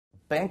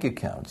Bank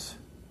accounts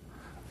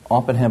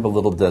often have a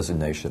little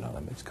designation on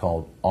them. It's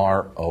called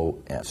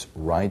ROS,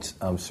 Rights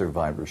of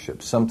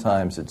Survivorship.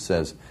 Sometimes it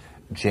says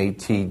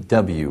JTWROS,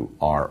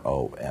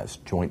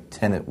 Joint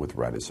Tenant with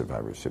Right of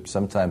Survivorship.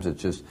 Sometimes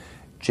it's just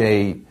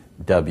JWROS,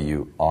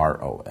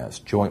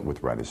 Joint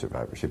with Right of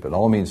Survivorship. It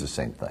all means the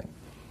same thing.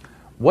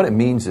 What it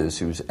means is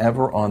who's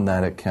ever on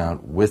that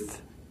account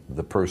with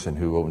the person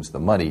who owns the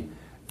money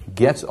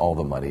gets all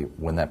the money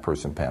when that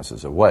person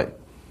passes away.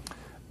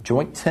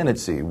 Joint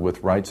tenancy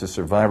with rights of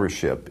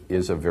survivorship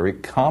is a very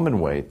common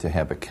way to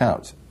have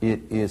accounts.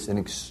 It is an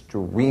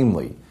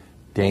extremely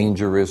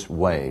dangerous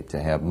way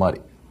to have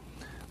money.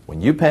 When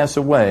you pass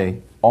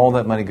away, all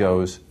that money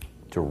goes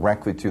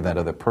directly to that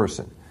other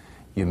person.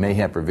 You may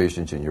have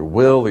provisions in your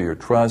will or your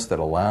trust that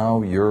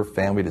allow your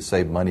family to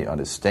save money on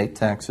estate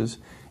taxes.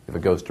 If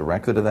it goes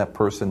directly to that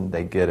person,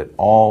 they get it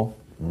all.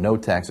 No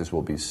taxes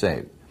will be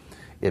saved.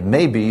 It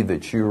may be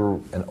that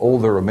you're an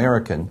older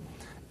American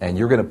and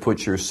you're going to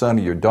put your son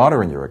or your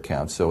daughter in your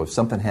account, so if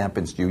something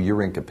happens to you,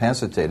 you're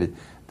incapacitated,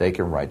 they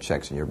can write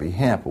checks on your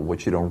behalf. But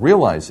what you don't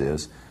realize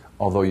is,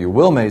 although your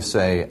will may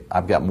say,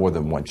 I've got more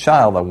than one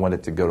child, I want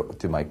it to go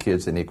to my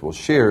kids in equal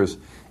shares,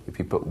 if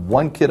you put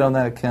one kid on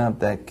that account,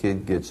 that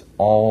kid gets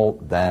all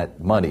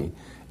that money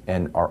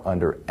and are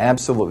under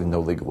absolutely no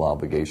legal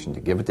obligation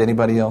to give it to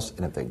anybody else,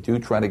 and if they do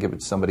try to give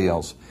it to somebody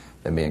else,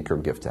 they may incur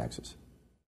gift taxes.